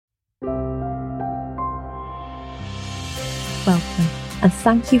Welcome, and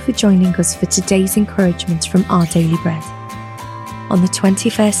thank you for joining us for today's encouragement from Our Daily Bread on the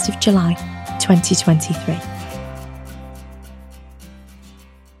 21st of July, 2023.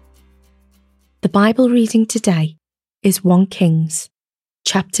 The Bible reading today is 1 Kings,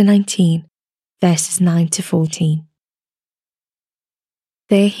 chapter 19, verses 9 to 14.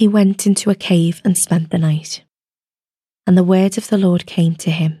 There he went into a cave and spent the night. And the word of the Lord came to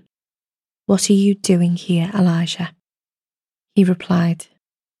him, "What are you doing here, Elijah?" He replied,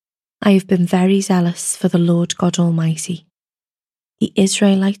 "I have been very zealous for the Lord God Almighty. The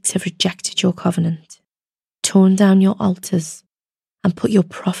Israelites have rejected your covenant, torn down your altars, and put your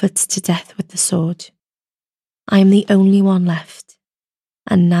prophets to death with the sword. I am the only one left,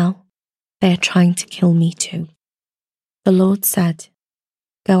 and now they are trying to kill me too." The Lord said,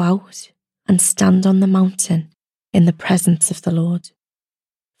 "Go out and stand on the mountain in the presence of the Lord,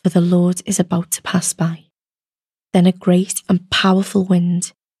 for the Lord is about to pass by." Then a great and powerful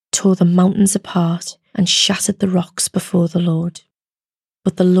wind tore the mountains apart and shattered the rocks before the Lord.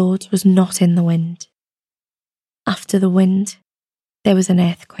 But the Lord was not in the wind. After the wind, there was an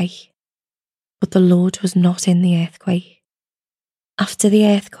earthquake, but the Lord was not in the earthquake. After the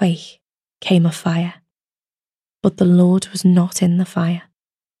earthquake came a fire, but the Lord was not in the fire.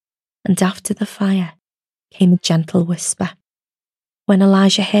 And after the fire came a gentle whisper. When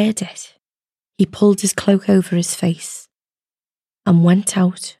Elijah heard it, he pulled his cloak over his face and went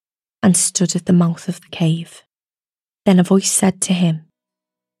out and stood at the mouth of the cave. Then a voice said to him,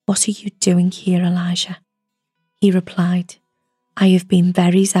 "What are you doing here, Elijah?" He replied, "I have been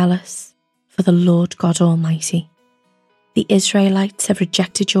very zealous for the Lord God Almighty. The Israelites have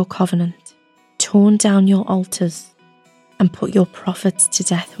rejected your covenant, torn down your altars, and put your prophets to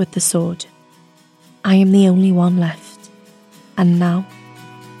death with the sword. I am the only one left, and now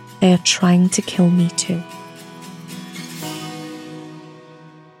they are trying to kill me too."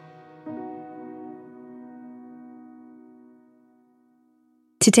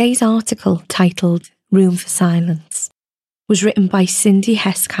 Today's article, titled "Room for Silence," was written by Cindy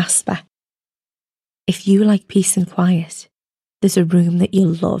Hess Casper. If you like peace and quiet, there's a room that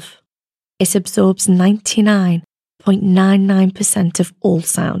you'll love. It absorbs 99.99% of all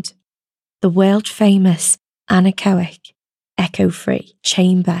sound. The world-famous anechoic, echo-free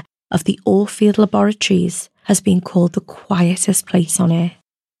chamber of the Orfield Laboratories has been called the quietest place on earth.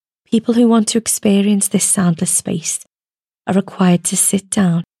 People who want to experience this soundless space are required to sit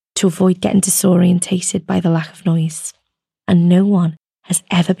down to avoid getting disorientated by the lack of noise. And no one has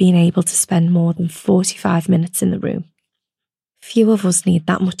ever been able to spend more than 45 minutes in the room. Few of us need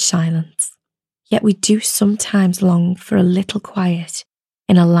that much silence, yet we do sometimes long for a little quiet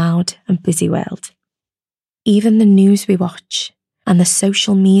in a loud and busy world. Even the news we watch and the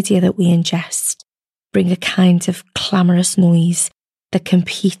social media that we ingest bring a kind of clamorous noise that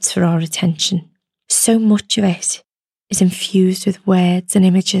competes for our attention. So much of it is infused with words and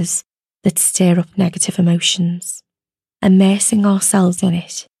images that stir up negative emotions. Immersing ourselves in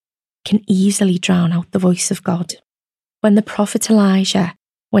it can easily drown out the voice of God. When the prophet Elijah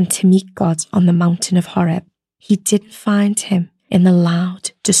went to meet God on the mountain of Horeb, he didn't find him in the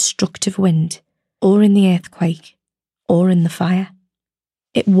loud, destructive wind, or in the earthquake, or in the fire.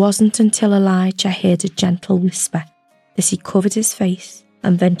 It wasn't until Elijah heard a gentle whisper that he covered his face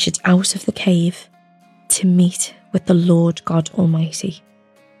and ventured out of the cave to meet with the Lord God Almighty.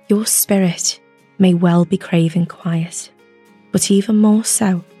 Your spirit may well be craving quiet, but even more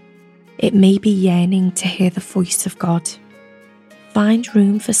so, it may be yearning to hear the voice of God. Find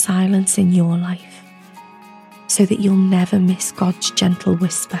room for silence in your life so that you'll never miss God's gentle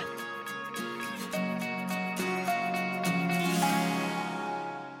whisper.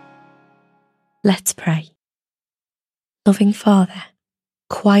 Let's pray. Loving Father,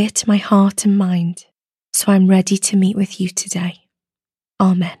 quiet my heart and mind so I'm ready to meet with you today.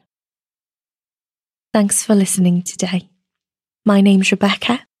 Amen. Thanks for listening today. My name's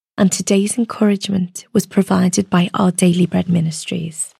Rebecca, and today's encouragement was provided by Our Daily Bread Ministries.